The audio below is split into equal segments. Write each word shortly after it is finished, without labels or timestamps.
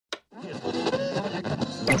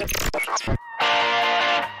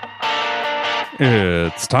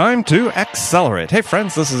It's time to accelerate. Hey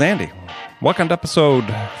friends, this is Andy. Welcome to episode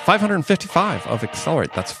 555 of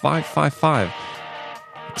Accelerate. That's 555.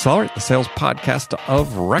 Accelerate, the sales podcast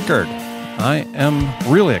of record. I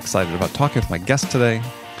am really excited about talking with my guest today.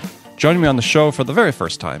 Joining me on the show for the very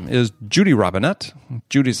first time is Judy Robinett.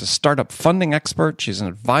 Judy's a startup funding expert. She's an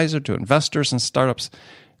advisor to investors and startups,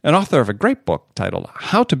 and author of a great book titled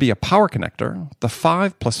How to Be a Power Connector, the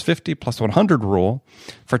 5 plus 50 plus 100 rule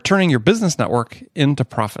for turning your business network into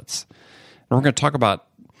profits. And we're going to talk about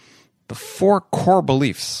the 4 core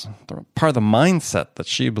beliefs, part of the mindset that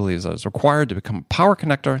she believes is required to become a power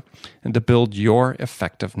connector and to build your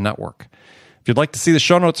effective network. If you'd like to see the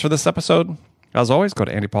show notes for this episode, as always, go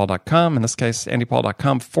to andypaul.com. In this case,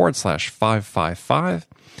 andypaul.com/555.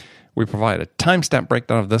 We provide a timestamp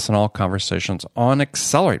breakdown of this and all conversations on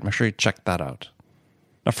Accelerate. Make sure you check that out.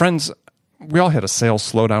 Now, friends, we all hit a sales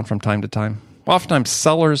slowdown from time to time. Oftentimes,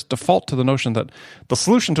 sellers default to the notion that the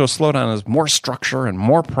solution to a slowdown is more structure and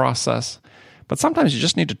more process. But sometimes you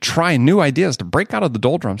just need to try new ideas to break out of the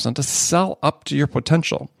doldrums and to sell up to your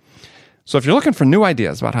potential. So if you're looking for new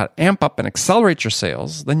ideas about how to amp up and accelerate your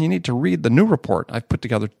sales, then you need to read the new report I've put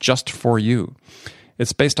together just for you.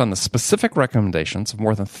 It's based on the specific recommendations of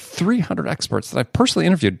more than 300 experts that I've personally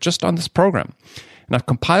interviewed just on this program. And I've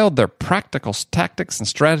compiled their practical tactics and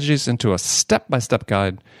strategies into a step-by-step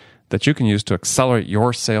guide that you can use to accelerate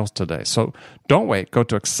your sales today. So don't wait. Go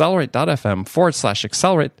to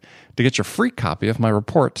accelerate.fm/accelerate to get your free copy of my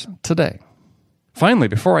report today. Finally,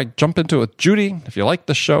 before I jump into it with Judy, if you like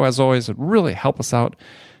the show, as always, it would really help us out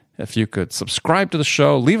if you could subscribe to the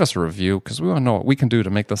show, leave us a review, because we want to know what we can do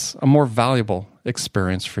to make this a more valuable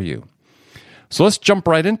experience for you. So let's jump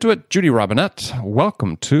right into it. Judy Robinett,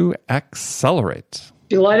 welcome to Accelerate.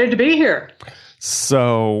 Delighted to be here.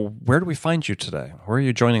 So where do we find you today? Where are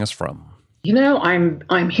you joining us from? You know,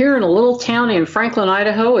 I'm here in a little town in Franklin,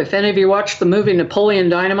 Idaho. If any of you watched the movie Napoleon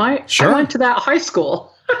Dynamite, sure. I went to that high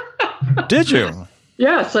school. Did you?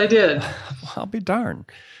 Yes, I did. I'll be darned.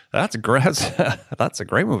 That's a great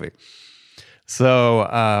movie. So,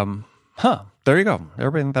 there you go.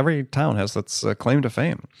 Every town has its claim to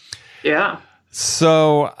fame. Yeah.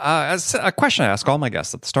 So, as a question I ask all my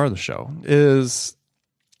guests at the start of the show is,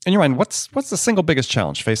 in your mind, what's the single biggest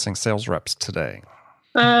challenge facing sales reps today?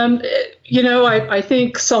 I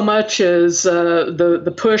think so much is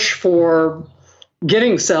the push for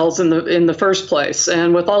getting sales in the first place.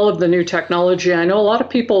 And with all of the new technology, I know a lot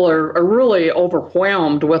of people are really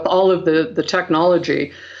overwhelmed with all of the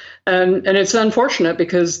technology. And it's unfortunate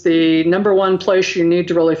because the number one place you need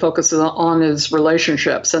to really focus on is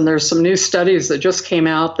relationships. And there's some new studies that just came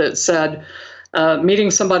out that said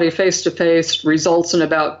meeting somebody face-to-face results in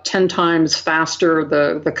about 10 times faster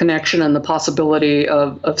the connection and the possibility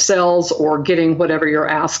of sales or getting whatever your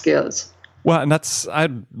ask is. Well, and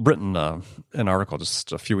I'd written an article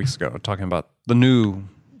just a few weeks ago talking about the new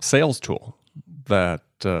sales tool that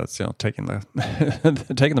taking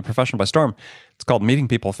the profession by storm. It's called Meeting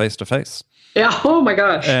People Face to Face. Yeah. Oh my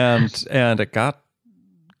gosh. And it got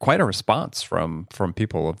quite a response from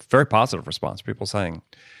people, a very positive response. People saying,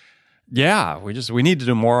 "Yeah, we need to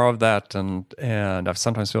do more of that." And I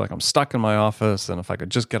sometimes feel like I'm stuck in my office, and if I could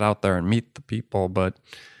just get out there and meet the people, but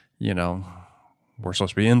we're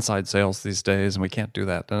supposed to be inside sales these days, and we can't do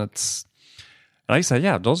that. And I say,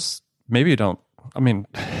 yeah, those maybe you don't. I mean,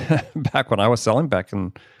 back when I was selling,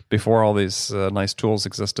 before all these nice tools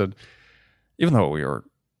existed, even though we were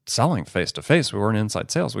selling face to face, we weren't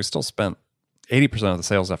inside sales. We still spent 80% of the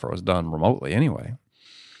sales effort was done remotely anyway.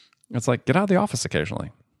 It's like, get out of the office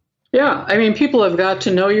occasionally. Yeah, I mean, people have got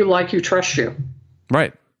to know you, like you, trust you.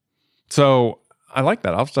 Right. So I like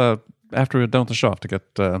that. I'll have to, after we're done with the show, I have to get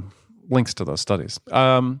links to those studies.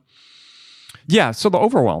 So the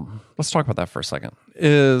overwhelm, let's talk about that for a second.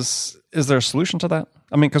 Is there a solution to that?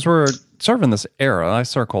 I mean, because we're sort of in this era, I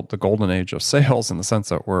sort of call it the golden age of sales, in the sense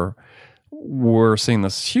that we're seeing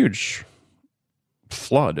this huge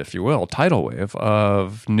flood, if you will, tidal wave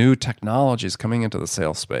of new technologies coming into the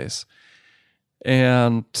sales space.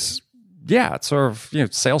 And yeah, it's sort of,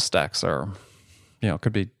 sales stacks are,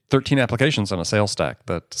 could be 13 applications on a sales tech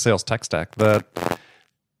stack that,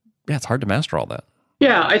 it's hard to master all that.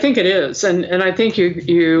 Yeah, I think it is. And I think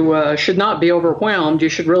you should not be overwhelmed. You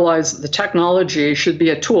should realize that the technology should be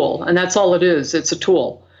a tool, and that's all it is. It's a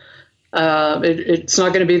tool. It's not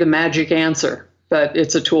going to be the magic answer, but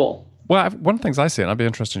it's a tool. Well, one of the things I see, and I'd be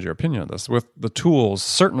interested in your opinion on this, with the tools,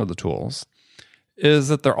 certain of the tools, is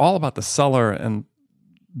that they're all about the seller, and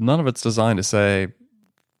none of it's designed to say,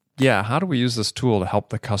 how do we use this tool to help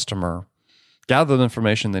the customer gather the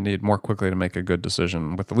information they need more quickly to make a good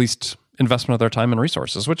decision with the least investment of their time and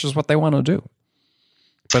resources, which is what they want to do.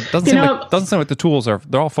 But it doesn't seem like the tools they're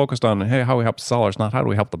all focused on, hey, how we help sellers, not how do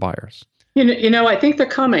we help the buyers. I think they're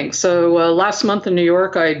coming. So last month in New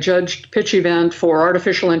York, I judged pitch event for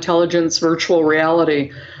artificial intelligence virtual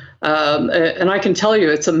reality. And I can tell you,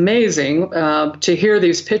 it's amazing to hear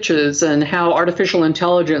these pitches and how artificial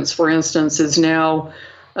intelligence, for instance, is now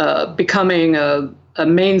becoming a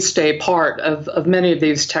mainstay part of many of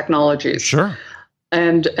these technologies. Sure.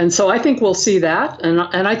 And so I think we'll see that, and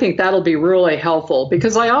I think that'll be really helpful,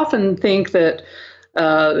 because I often think that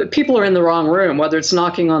people are in the wrong room, whether it's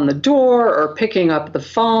knocking on the door or picking up the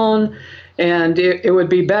phone. And it would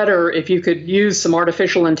be better if you could use some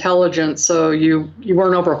artificial intelligence so you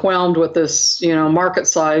weren't overwhelmed with this, market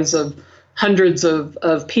size of hundreds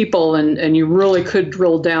of people, and you really could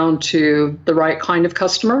drill down to the right kind of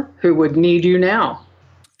customer who would need you now.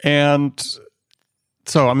 And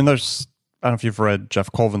so, I don't know if you've read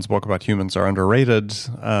Jeff Colvin's book about humans are underrated,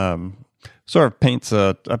 sort of paints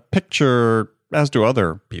a picture, as do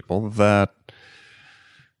other people, that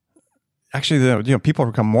actually, people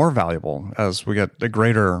become more valuable as we get a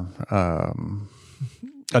greater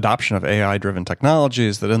adoption of AI-driven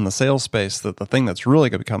technologies, that in the sales space, that the thing that's really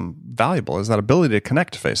going to become valuable is that ability to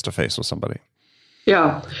connect face-to-face with somebody.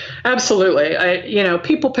 Yeah, absolutely.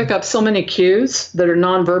 People pick up so many cues that are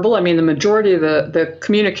nonverbal. The majority of the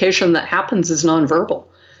communication that happens is nonverbal.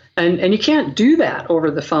 And you can't do that over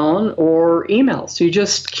the phone or emails. You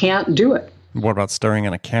just can't do it. What about staring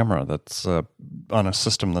at a camera that's on a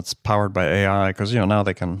system that's powered by AI? Because, now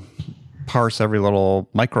they can parse every little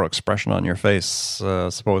micro expression on your face,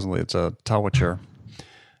 supposedly to tell what your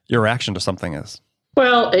reaction to something is.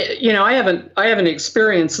 Well, I haven't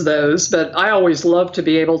experienced those, but I always love to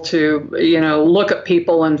be able to, look at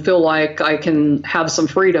people and feel like I can have some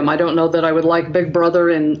freedom. I don't know that I would like Big Brother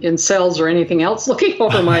in sales or anything else looking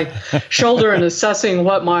over my shoulder and assessing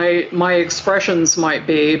what my expressions might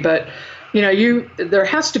be. But, there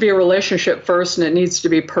has to be a relationship first, and it needs to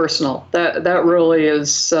be personal. That really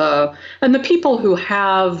is, and the people who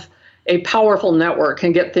have a powerful network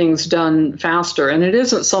can get things done faster. And it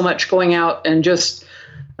isn't so much going out and just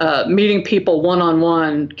meeting people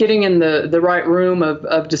one-on-one, getting in the right room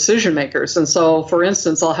of decision makers. And so, for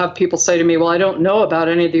instance, I'll have people say to me, well, I don't know about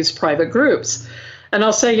any of these private groups. And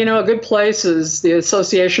I'll say, a good place is the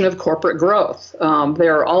Association of Corporate Growth.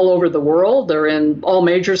 They're all over the world. They're in all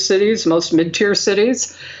major cities, most mid-tier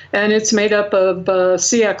cities. And it's made up of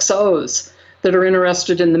CXOs that are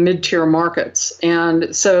interested in the mid-tier markets.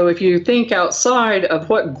 And so if you think outside of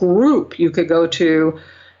what group you could go to,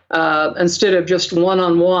 instead of just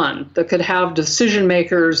one-on-one, that could have decision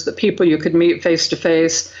makers, the people you could meet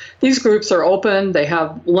face-to-face. These groups are open. They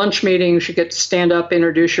have lunch meetings. You get to stand up,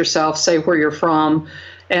 introduce yourself, say where you're from.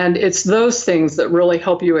 And it's those things that really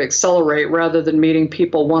help you accelerate rather than meeting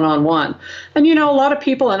people one-on-one. And, a lot of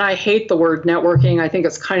people, and I hate the word networking. I think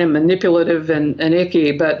it's kind of manipulative and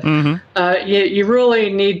icky, but you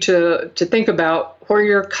really need to think about where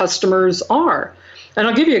your customers are. And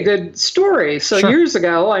I'll give you a good story. So Sure. Years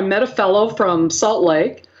ago, I met a fellow from Salt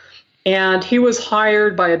Lake, and he was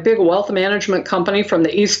hired by a big wealth management company from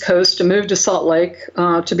the East Coast to move to Salt Lake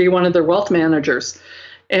to be one of their wealth managers.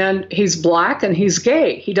 And he's Black and he's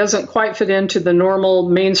gay. He doesn't quite fit into the normal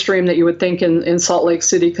mainstream that you would think in Salt Lake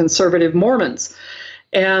City conservative Mormons.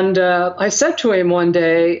 And I said to him one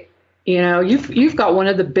day, you've got one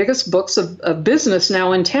of the biggest books of business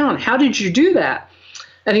now in town. How did you do that?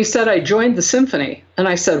 And he said, I joined the Symphony. And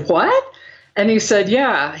I said, what? And he said,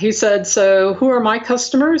 yeah. He said, so who are my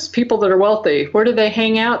customers? People that are wealthy. Where do they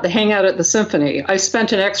hang out? They hang out at the Symphony. I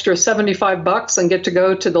spent an extra $75 and get to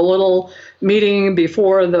go to the little meeting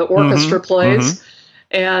before the orchestra plays.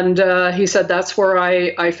 And he said, that's where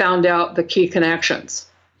I found out the key connections.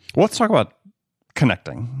 Well, let's talk about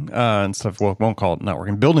connecting instead of, we won't call it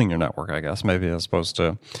networking, building your network, I guess, maybe, as opposed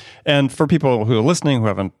to. And for people who are listening who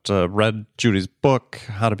haven't read Judy's book,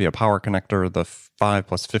 How to Be a Power Connector, the 5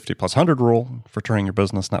 + 50 + 100 rule for turning your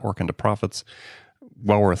business network into profits,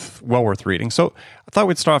 well worth reading. So I thought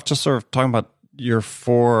we'd start off just sort of talking about your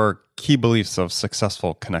 4 key beliefs of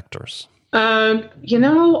successful connectors.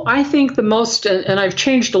 I think the most, and I've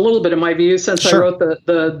changed a little bit of my view since Sure. I wrote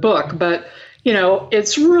the book, but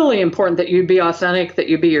it's really important that you be authentic, that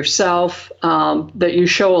you be yourself, that you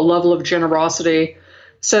show a level of generosity.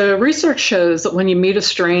 So research shows that when you meet a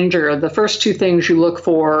stranger, the first 2 things you look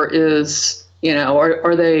for is,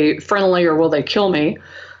 are they friendly or will they kill me?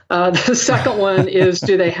 The second one is,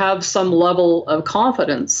 do they have some level of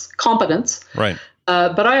competence? Right.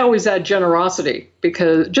 But I always add generosity,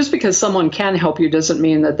 because just because someone can help you doesn't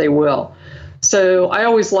mean that they will. So I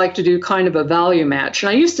always like to do kind of a value match. And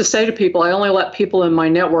I used to say to people, I only let people in my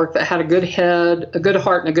network that had a good head, a good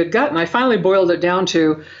heart, and a good gut. And I finally boiled it down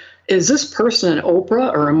to, is this person an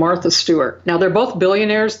Oprah or a Martha Stewart? Now, they're both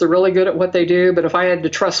billionaires. They're really good at what they do. But if I had to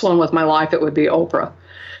trust one with my life, it would be Oprah.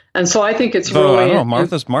 And so I think it's really. I don't know.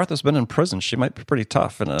 Martha's been in prison. She might be pretty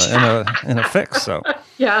tough in a fix. So.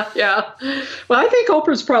 Yeah. Well, I think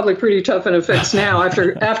Oprah's probably pretty tough in a fix now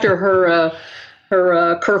after her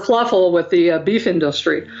kerfluffle with the beef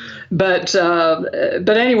industry. But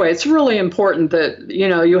anyway, it's really important that,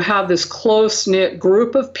 you have this close-knit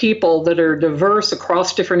group of people that are diverse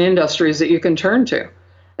across different industries that you can turn to.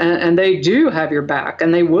 And they do have your back,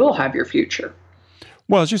 and they will have your future.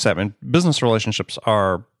 Well, as you said, business relationships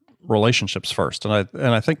are relationships first. And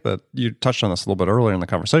I think that you touched on this a little bit earlier in the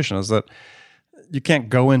conversation, is that you can't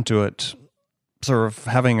go into it sort of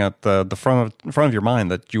having at the front of your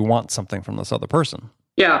mind that you want something from this other person.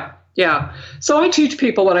 Yeah. So I teach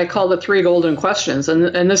people what I call the 3 golden questions.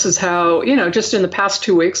 And this is how, just in the past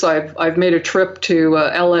 2 weeks, I've made a trip to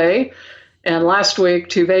LA, and last week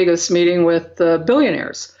to Vegas, meeting with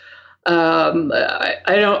billionaires.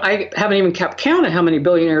 I haven't even kept count of how many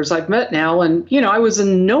billionaires I've met now. And, I was a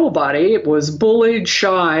nobody. It was bullied,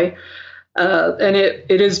 shy. And it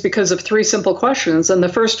is because of 3 simple questions. And the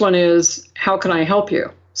first one is, how can I help you?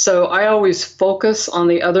 So I always focus on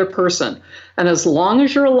the other person. And as long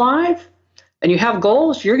as you're alive and you have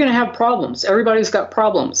goals, you're going to have problems. Everybody's got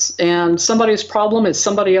problems. And somebody's problem is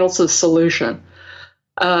somebody else's solution.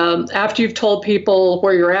 After you've told people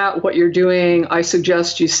where you're at, what you're doing, I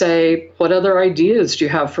suggest you say, what other ideas do you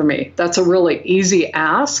have for me? That's a really easy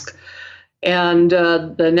ask. And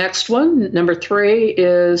the next one, number 3,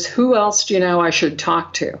 is who else do you know I should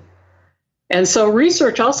talk to? And so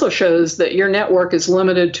research also shows that your network is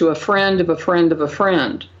limited to a friend of a friend of a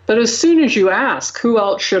friend. But as soon as you ask, who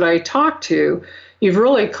else should I talk to, you've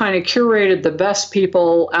really kind of curated the best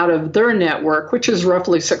people out of their network, which is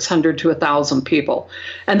roughly 600 to 1,000 people.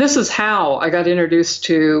 And this is how I got introduced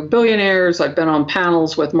to billionaires. I've been on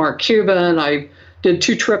panels with Mark Cuban. I did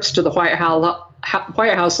 2 trips to the White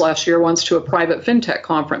House last year, once to a private fintech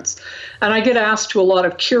conference. And I get asked to a lot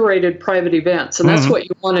of curated private events. And that's what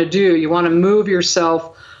you want to do. You want to move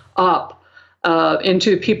yourself up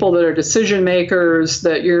into people that are decision makers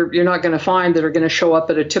that you're not going to find that are going to show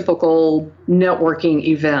up at a typical networking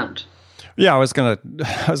event. Yeah, I was gonna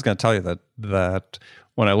tell you that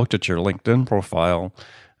when I looked at your LinkedIn profile,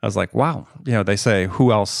 I was like, wow, they say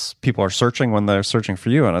who else people are searching when they're searching for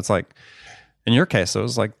you, and it's like, in your case, it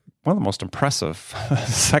was like one of the most impressive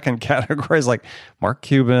second categories, like Mark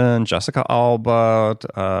Cuban, Jessica Alba,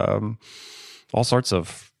 all sorts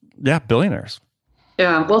of billionaires.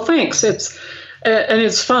 Yeah, well, thanks.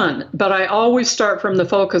 It's fun, but I always start from the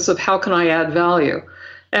focus of how can I add value.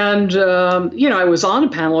 And, I was on a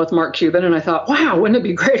panel with Mark Cuban, and I thought, wow, wouldn't it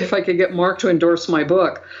be great if I could get Mark to endorse my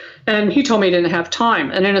book? And he told me he didn't have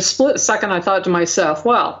time. And in a split second, I thought to myself,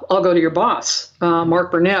 well, I'll go to your boss,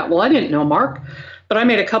 Mark Burnett. Well, I didn't know Mark, but I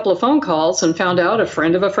made a couple of phone calls and found out a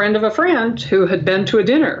friend of a friend of a friend who had been to a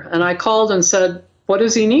dinner. And I called and said, what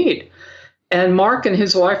does he need? And Mark and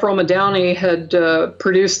his wife, Roma Downey, had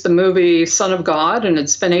produced the movie Son of God and had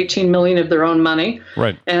spent $18 million of their own money.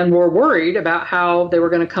 Right. And were worried about how they were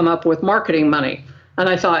going to come up with marketing money. And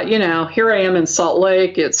I thought, here I am in Salt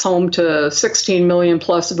Lake. It's home to 16 million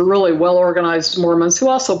plus of really well-organized Mormons who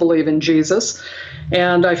also believe in Jesus.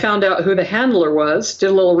 And I found out who the handler was, did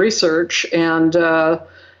a little research, and the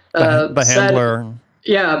handler.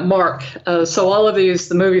 Yeah, Mark. So all of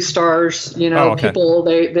the movie stars, people,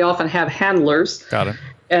 they often have handlers. Got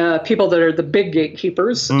it. People that are the big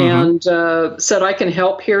gatekeepers, and said, I can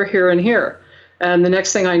help here, here, and here. And the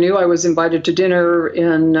next thing I knew, I was invited to dinner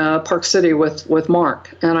in Park City with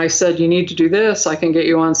Mark. And I said, you need to do this. I can get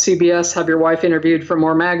you on CBS, have your wife interviewed for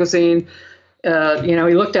More Magazine. He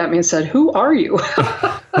looked at me and said, who are you?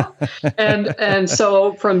 And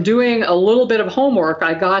so from doing a little bit of homework,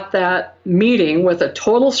 I got that meeting with a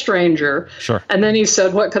total stranger. Sure. And then he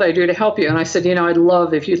said, what could I do to help you? And I said, I'd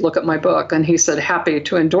love if you'd look at my book. And he said, happy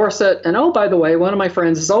to endorse it. And oh, by the way, one of my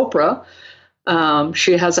friends is Oprah.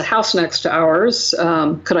 She has a house next to ours.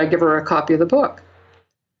 Could I give her a copy of the book?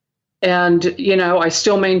 And, I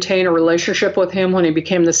still maintain a relationship with him. When he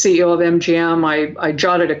became the CEO of MGM, I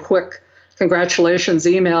jotted a quick congratulations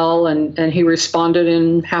email, and he responded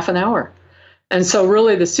in half an hour. And so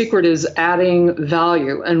really the secret is adding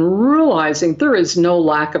value and realizing there is no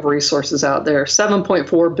lack of resources out there.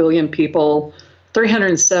 7.4 billion people,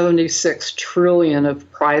 376 trillion of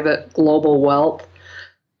private global wealth.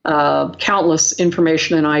 countless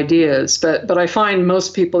information and ideas. But I find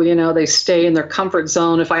most people, they stay in their comfort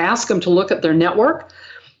zone. If I ask them to look at their network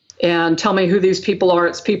and tell me who these people are,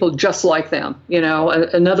 it's people just like them,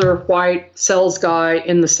 another white sales guy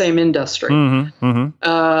in the same industry. Mm-hmm,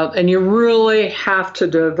 mm-hmm. And you really have to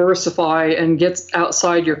diversify and get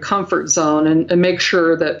outside your comfort zone and make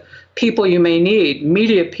sure that people you may need,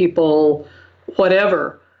 media people,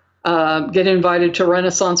 whatever, get invited to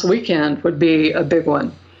Renaissance Weekend would be a big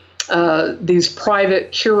one. These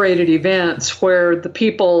private curated events where the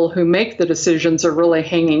people who make the decisions are really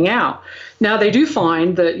hanging out. Now, they do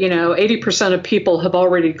find that, 80% of people have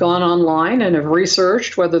already gone online and have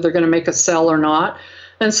researched whether they're going to make a sell or not.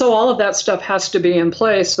 And so all of that stuff has to be in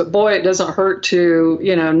place. But boy, it doesn't hurt to,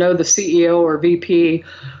 know the CEO or VP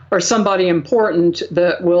or somebody important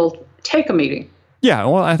that will take a meeting. Yeah,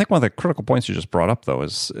 well, I think one of the critical points you just brought up, though,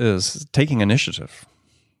 is taking initiative.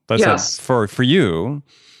 That's yes. For you,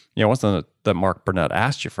 it wasn't that Mark Burnett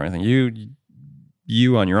asked you for anything.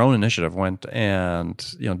 You on your own initiative went and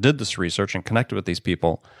did this research and connected with these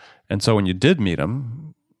people, and so when you did meet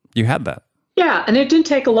them, you had that. Yeah, and it didn't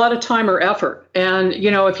take a lot of time or effort. And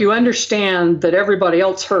if you understand that everybody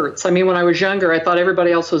else hurts. I mean, when I was younger, I thought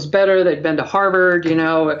everybody else was better. They'd been to Harvard.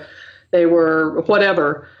 They were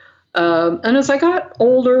whatever. And as I got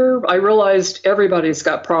older, I realized everybody's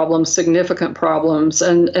got problems, significant problems,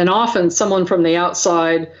 and often someone from the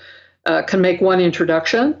outside can make one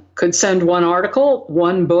introduction, could send one article,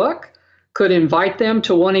 one book, could invite them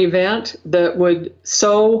to one event that would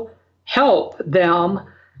so help them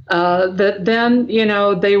that then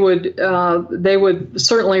they would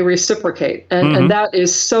certainly reciprocate, and that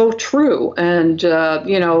is so true. And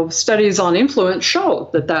studies on influence show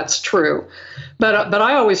that that's true. But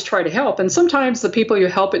I always try to help, and sometimes the people you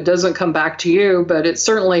help, it doesn't come back to you, but it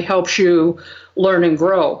certainly helps you learn and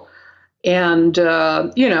grow. And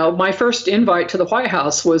my first invite to the White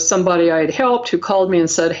House was somebody I had helped who called me and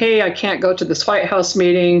said, "Hey, I can't go to this White House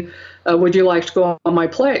meeting. Would you like to go on my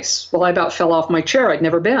place?" Well, I about fell off my chair. I'd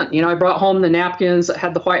never been. I brought home the napkins that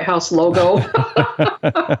had the White House logo.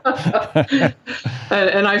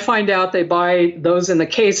 and I find out they buy those in the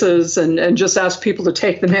cases and just ask people to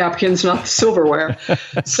take the napkins, not the silverware.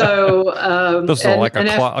 So this is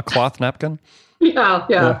a cloth napkin?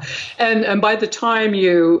 Yeah. And by the time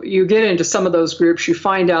you get into some of those groups, you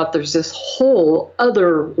find out there's this whole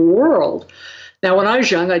other world. Now, when I was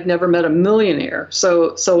young, I'd never met a millionaire.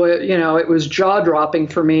 So it was jaw-dropping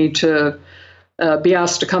for me to be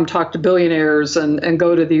asked to come talk to billionaires and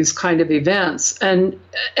go to these kind of events. And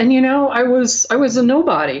I was a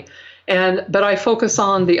nobody. But I focus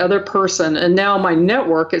on the other person. And now my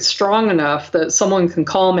network is strong enough that someone can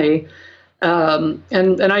call me.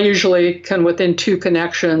 And I usually can, within 2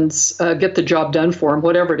 connections, get the job done for them,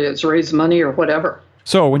 whatever it is, raise money or whatever.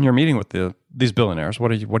 So when you're meeting with these billionaires, what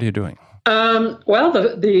are you doing? Well,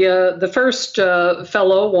 the first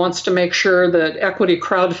fellow wants to make sure that equity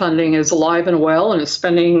crowdfunding is alive and well, and is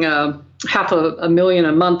spending $500,000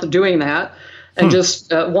 a month doing that, and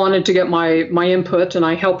just wanted to get my input. And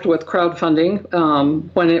I helped with crowdfunding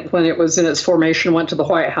when it was in its formation. Went to the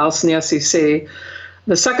White House and the SEC.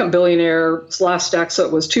 The second billionaire's last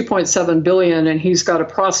exit was $2.7 billion, and he's got a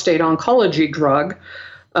prostate oncology drug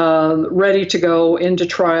ready to go into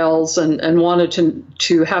trials and wanted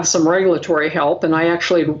to have some regulatory help. And I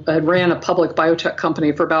actually had ran a public biotech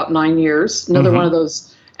company for about 9 years. Another one of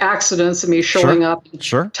those accidents of me showing up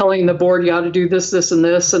and telling the board, you ought to do this, this, and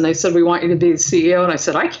this. And they said, we want you to be the CEO. And I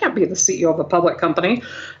said, I can't be the CEO of a public company.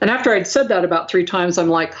 And after I'd said that about 3 times, I'm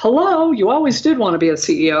like, hello, you always did want to be a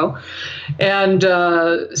CEO. And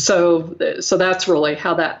so that's really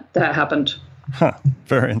how that happened. Huh.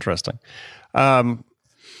 Very interesting.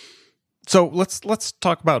 So let's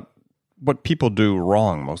talk about what people do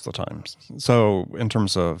wrong most of the time. So in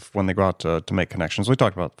terms of when they go out to make connections, we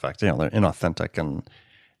talked about the fact, they're inauthentic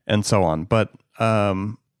and so on. But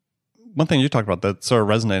one thing you talked about that sort of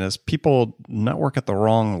resonated is people network at the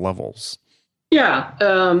wrong levels. Yeah.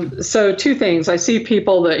 So 2 things. I see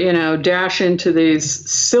people that, dash into these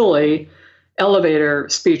silly elevator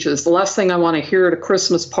speeches. The last thing I want to hear at a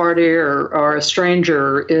Christmas party or a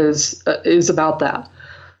stranger is about that.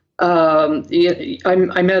 I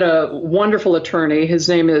met a wonderful attorney. His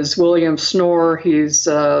name is William Snoor. He's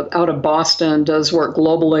out of Boston, does work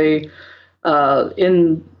globally.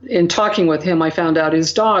 In talking with him, I found out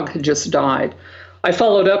his dog had just died. I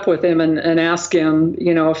followed up with him and asked him,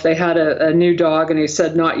 if they had a new dog, and he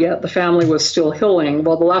said not yet. The family was still healing.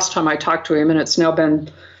 Well, the last time I talked to him, and it's now been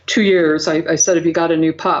 2 years, I said, have you got a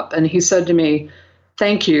new pup? And he said to me,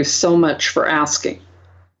 thank you so much for asking.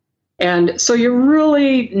 And so you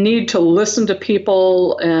really need to listen to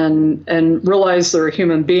people and realize they're a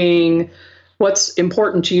human being. What's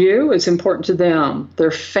important to you is important to them,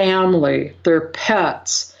 their family, their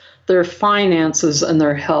pets, their finances, and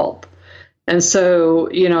their health. And so,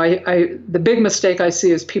 the big mistake I see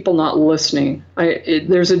is people not listening.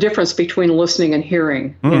 There's a difference between listening and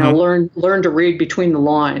hearing. Learn to read between the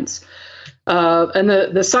lines. And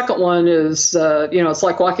the second one is, it's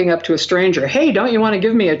like walking up to a stranger. Hey, don't you want to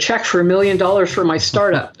give me a check for $1 million for my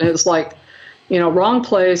startup? And it's like, wrong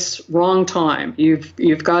place, wrong time.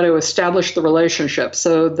 You've got to establish the relationship.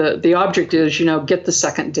 So the object is, get the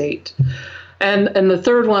second date. And the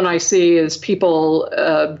third one I see is people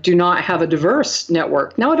do not have a diverse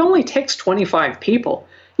network. Now, it only takes 25 people.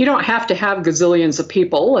 You don't have to have gazillions of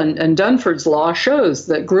people. And Dunford's law shows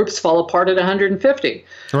that groups fall apart at 150.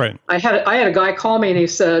 Right. I had a guy call me and he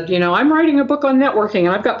said, I'm writing a book on networking and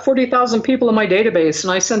I've got 40,000 people in my database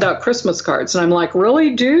and I send out Christmas cards. And I'm like,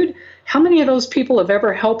 really, dude? How many of those people have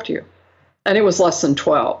ever helped you? And it was less than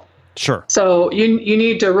 12. Sure. So you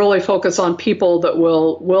need to really focus on people that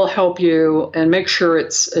will help you and make sure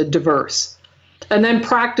it's diverse. And then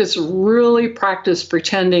really practice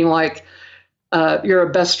pretending like you're a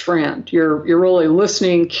best friend. You're really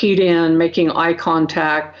listening, keyed in, making eye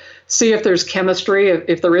contact. See if there's chemistry.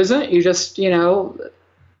 If there isn't, you just,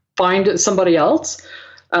 find somebody else.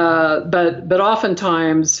 But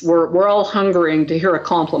oftentimes we're all hungering to hear a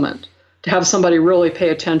compliment, to have somebody really pay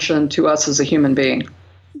attention to us as a human being.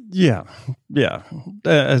 Yeah.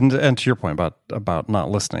 And to your point about not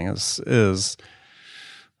listening is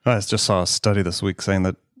I just saw a study this week saying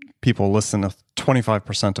that people listen with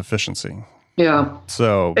 25% efficiency. Yeah.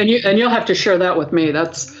 So and you'll have to share that with me.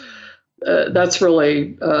 That's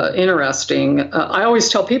really interesting. I always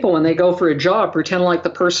tell people when they go for a job, pretend like the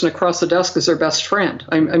person across the desk is their best friend.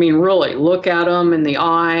 I mean, really look at them in the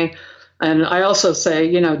eye. And I also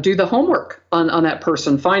say, do the homework on that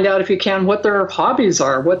person. Find out if you can what their hobbies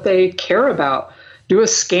are, what they care about. Do a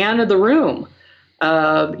scan of the room.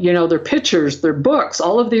 Their pictures, their books.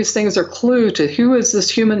 All of these things are clue to who is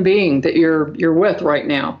this human being that you're with right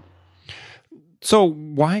now. So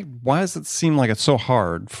why does it seem like it's so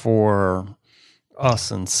hard for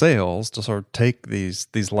us in sales to sort of take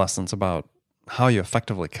these lessons about how you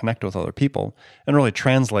effectively connect with other people and really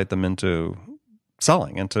translate them into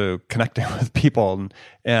selling, into connecting with people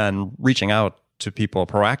and reaching out to people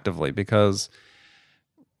proactively? Because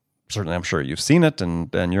certainly I'm sure you've seen it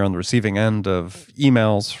and you're on the receiving end of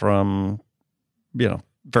emails from,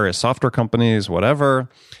 various software companies, whatever,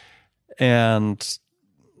 and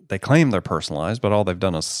they claim they're personalized, but all they've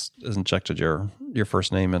done is injected your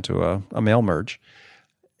first name into a mail merge.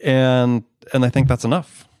 And I think that's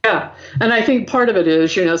enough. Yeah. And I think part of it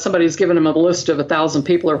is, somebody's given them a list of 1,000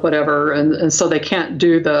 people or whatever, and so they can't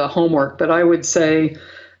do the homework. But I would say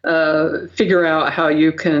figure out how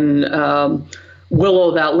you can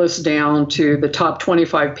willow that list down to the top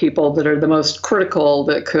 25 people that are the most critical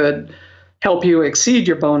that could help you exceed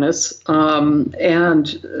your bonus,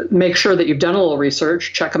 and make sure that you've done a little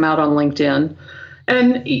research, check them out on LinkedIn.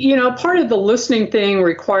 And, part of the listening thing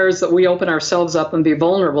requires that we open ourselves up and be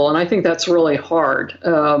vulnerable. And I think that's really hard.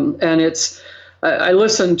 I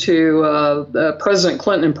listened to President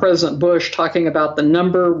Clinton and President Bush talking about the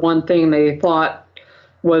number one thing they thought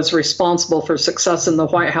was responsible for success in the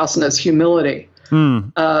White House, and it's humility.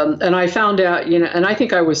 And I found out, and I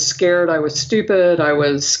think I was scared. I was stupid. I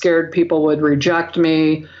was scared people would reject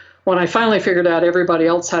me. When I finally figured out everybody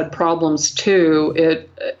else had problems too,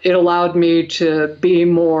 it allowed me to be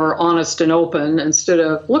more honest and open instead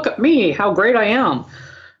of look at me, how great I am.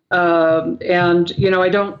 I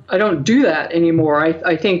don't do that anymore.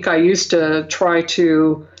 I think I used to try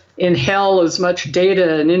to inhale as much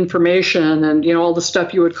data and information and all the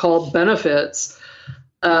stuff you would call benefits.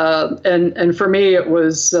 And for me, it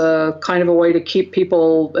was kind of a way to keep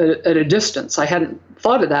people at a distance. I hadn't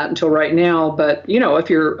thought of that until right now. But, if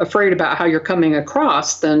you're afraid about how you're coming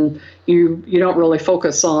across, then you don't really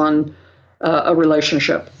focus on a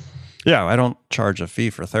relationship. Yeah, I don't charge a fee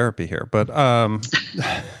for therapy here, but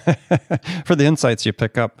for the insights you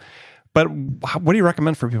pick up. But what do you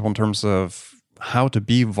recommend for people in terms of how to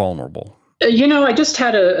be vulnerable? I just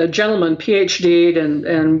had a gentleman PhD'd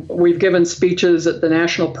and we've given speeches at the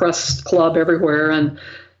National Press Club everywhere. And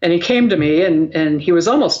he came to me and he was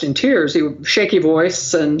almost in tears. He was shaky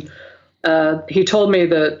voice. And he told me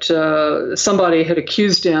that somebody had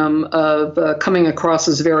accused him of coming across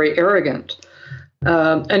as very arrogant.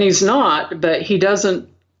 And he's not, but he doesn't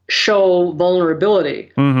show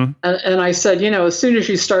vulnerability. Mm-hmm. And I said, as soon as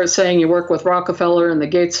you start saying you work with Rockefeller and the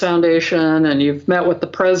Gates Foundation and you've met with the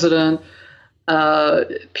president,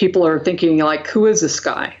 people are thinking like, who is this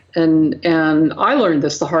guy? And I learned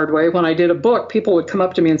this the hard way. When I did a book, people would come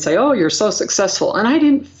up to me and say, oh, you're so successful. And I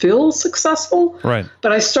didn't feel successful. Right.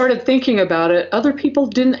 But I started thinking about it. Other people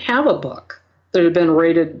didn't have a book that had been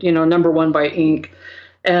rated, #1 by Inc.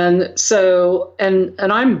 And so, and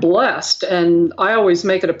I'm blessed. And I always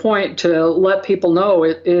make it a point to let people know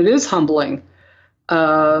it is humbling.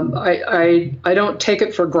 I don't take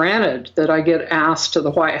it for granted that I get asked to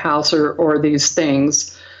the White House or these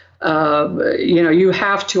things. You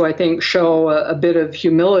have to, I think, show a bit of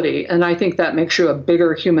humility. And I think that makes you a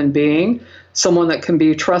bigger human being, someone that can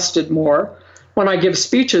be trusted more. When I give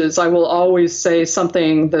speeches, I will always say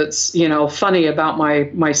something that's, funny about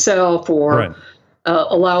myself or right.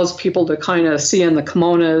 Allows people to kind of see in the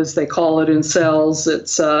kimonos, they call it in cells.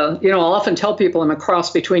 It's, I'll often tell people I'm a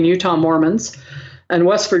cross between Utah Mormons and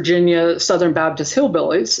West Virginia Southern Baptist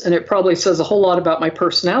hillbillies, and it probably says a whole lot about my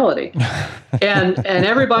personality. and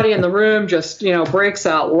everybody in the room just, breaks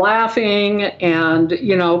out laughing. And,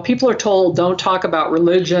 people are told, don't talk about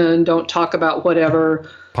religion, don't talk about whatever.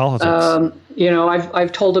 Politics.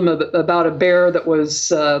 I've told him about a bear that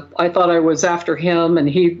was, I thought I was after him, and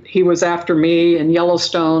he was after me in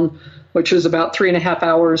Yellowstone, which is about 3.5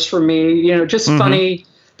 hours from me, just funny.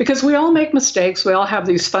 Because we all make mistakes. We all have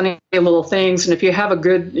these funny little things. And if you have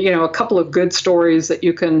a couple of good stories that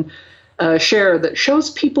you can share that shows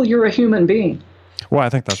people you're a human being. Well, I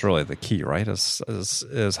think that's really the key, right? Is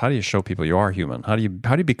how do you show people you are human? How do you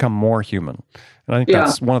become more human? And I think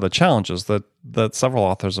that's one of the challenges that several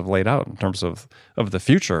authors have laid out in terms of the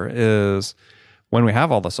future is when we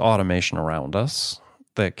have all this automation around us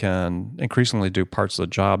that can increasingly do parts of the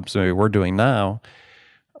jobs maybe we're doing now,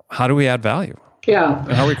 how do we add value? Yeah.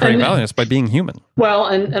 And how are we creating value? It's by being human. Well,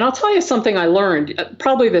 and I'll tell you something I learned.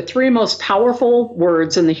 Probably the 3 most powerful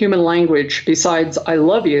words in the human language besides I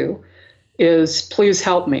love you is please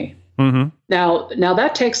help me. Mm-hmm. Now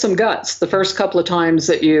that takes some guts the first couple of times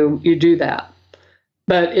that you do that.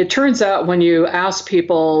 But it turns out when you ask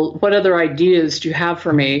people, what other ideas do you have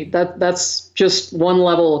for me? That's just one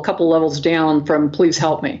level, a couple levels down from please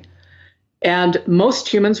help me. And most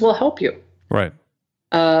humans will help you. Right.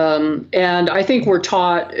 And I think we're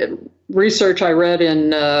taught, research I read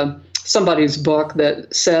in somebody's book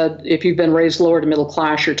that said if you've been raised lower to middle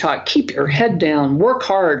class, you're taught keep your head down, work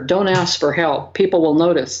hard, don't ask for help. People will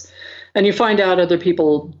notice. And you find out other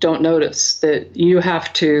people don't notice, that you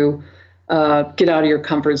have to get out of your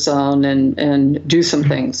comfort zone and do some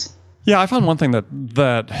things. Yeah, I found one thing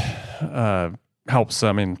that helps.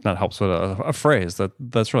 I mean, not helps, but a phrase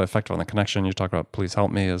that's really effective on the connection. You talk about please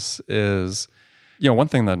help me is one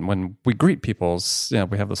thing that when we greet people is,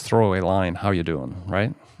 we have this throwaway line, how you doing,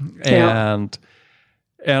 right? Yeah. And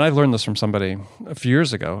I learned this from somebody a few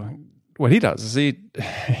years ago. What he does is he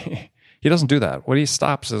doesn't do that. What he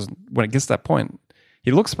stops is when it gets to that point,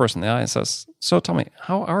 he looks the person in the eye and says, so tell me,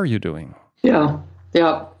 how are you doing? Yeah.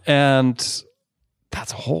 Yeah. And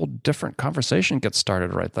that's a whole different conversation gets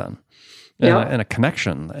started right then. And a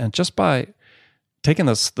connection. And just by taking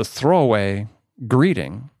the throwaway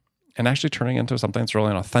greeting and actually turning into something that's really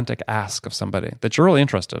an authentic ask of somebody that you're really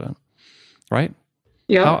interested in, right?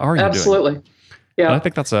 Yeah, how are you absolutely. doing? Yeah, and I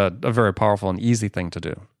think that's a very powerful and easy thing to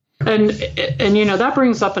do. And that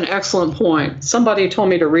brings up an excellent point. Somebody told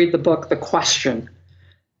me to read the book, The Question,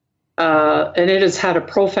 and it has had a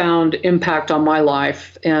profound impact on my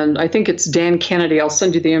life. And I think it's Dan Kennedy. I'll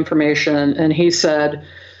send you the information. And he said,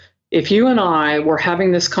 if you and I were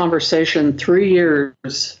having this conversation 3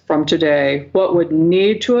 years from today, what would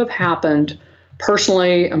need to have happened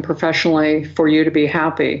personally and professionally for you to be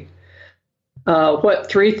happy? What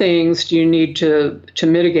 3 things do you need to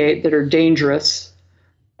mitigate that are dangerous?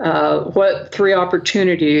 What 3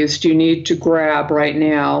 opportunities do you need to grab right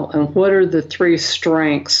now? And what are the 3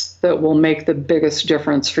 strengths that will make the biggest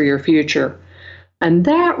difference for your future? And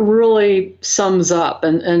that really sums up.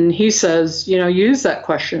 And he says, use that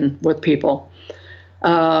question with people.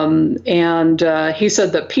 And he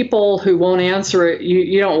said that people who won't answer it,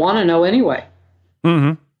 you don't want to know anyway.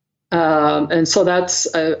 Mm-hmm. And so that's,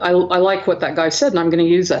 I like what that guy said, and I'm going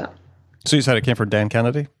to use that. So you said it came from Dan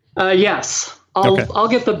Kennedy? Yes. I'll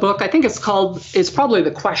get the book. I think it's probably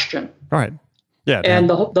The Question. All right. Yeah. And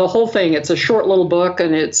the whole thing, it's a short little book,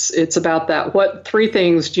 and it's about that. What 3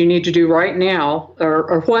 things do you need to do right now,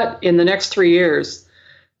 or what in the next 3 years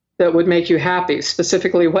that would make you happy?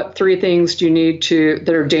 Specifically, what 3 things do you need that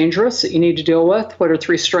are dangerous that you need to deal with? What are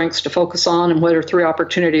 3 strengths to focus on, and what are 3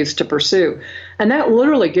 opportunities to pursue? And that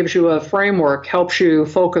literally gives you a framework, helps you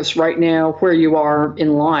focus right now where you are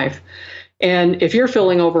in life. And if you're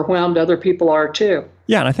feeling overwhelmed, other people are too.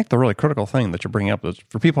 Yeah, and I think the really critical thing that you're bringing up is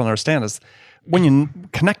for people to understand is when you're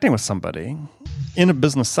connecting with somebody in a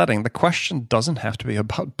business setting, the question doesn't have to be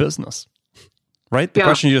about business, right? The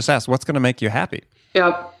question you just asked, what's going to make you happy?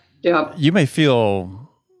 Yep. You may feel,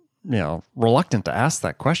 reluctant to ask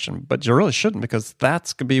that question, but you really shouldn't, because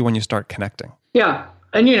that's going to be when you start connecting. Yeah.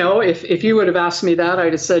 And, if you would have asked me that,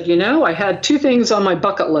 I'd have said, I had 2 things on my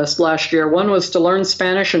bucket list last year. One was to learn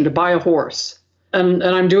Spanish and to buy a horse. And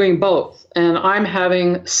I'm doing both. And I'm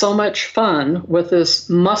having so much fun with this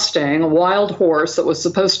Mustang, a wild horse that was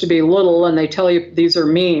supposed to be little, and they tell you these are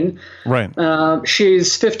mean. Right.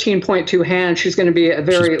 She's 15.2 hands. She's going to be a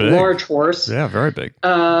very large horse. Yeah, very big.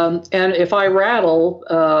 And if I rattle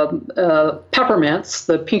peppermints,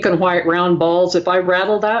 the pink and white round balls, if I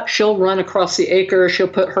rattle that, she'll run across the acre. She'll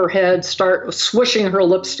put her head, start swishing her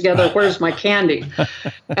lips together. Where's my candy?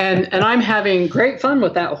 And I'm having great fun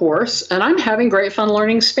with that horse, and I'm having great fun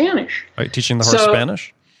learning Spanish. Are you teaching the horse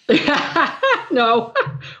Spanish? No,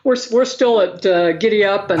 we're still at giddy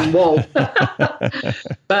up and whoa.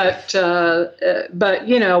 But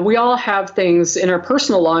we all have things in our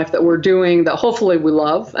personal life that we're doing that hopefully we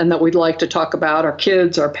love and that we'd like to talk about, our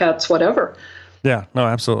kids, our pets, whatever. Yeah, no,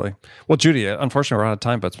 absolutely. Well, Judy, unfortunately, we're out of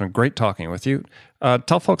time, but it's been great talking with you.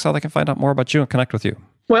 Tell folks how they can find out more about you and connect with you.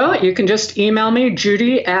 Well, you can just email me,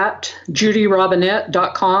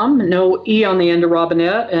 judy@judyrobinette.com. No E on the end of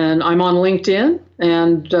Robinette. And I'm on LinkedIn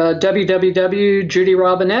and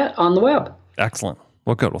www.judyrobinette on the web. Excellent.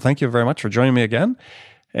 Well, good. Well, thank you very much for joining me again.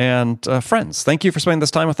 And friends, thank you for spending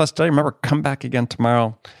this time with us today. Remember, come back again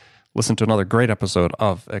tomorrow. Listen to another great episode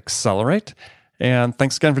of Accelerate. And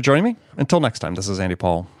thanks again for joining me. Until next time, this is Andy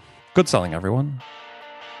Paul. Good selling, everyone.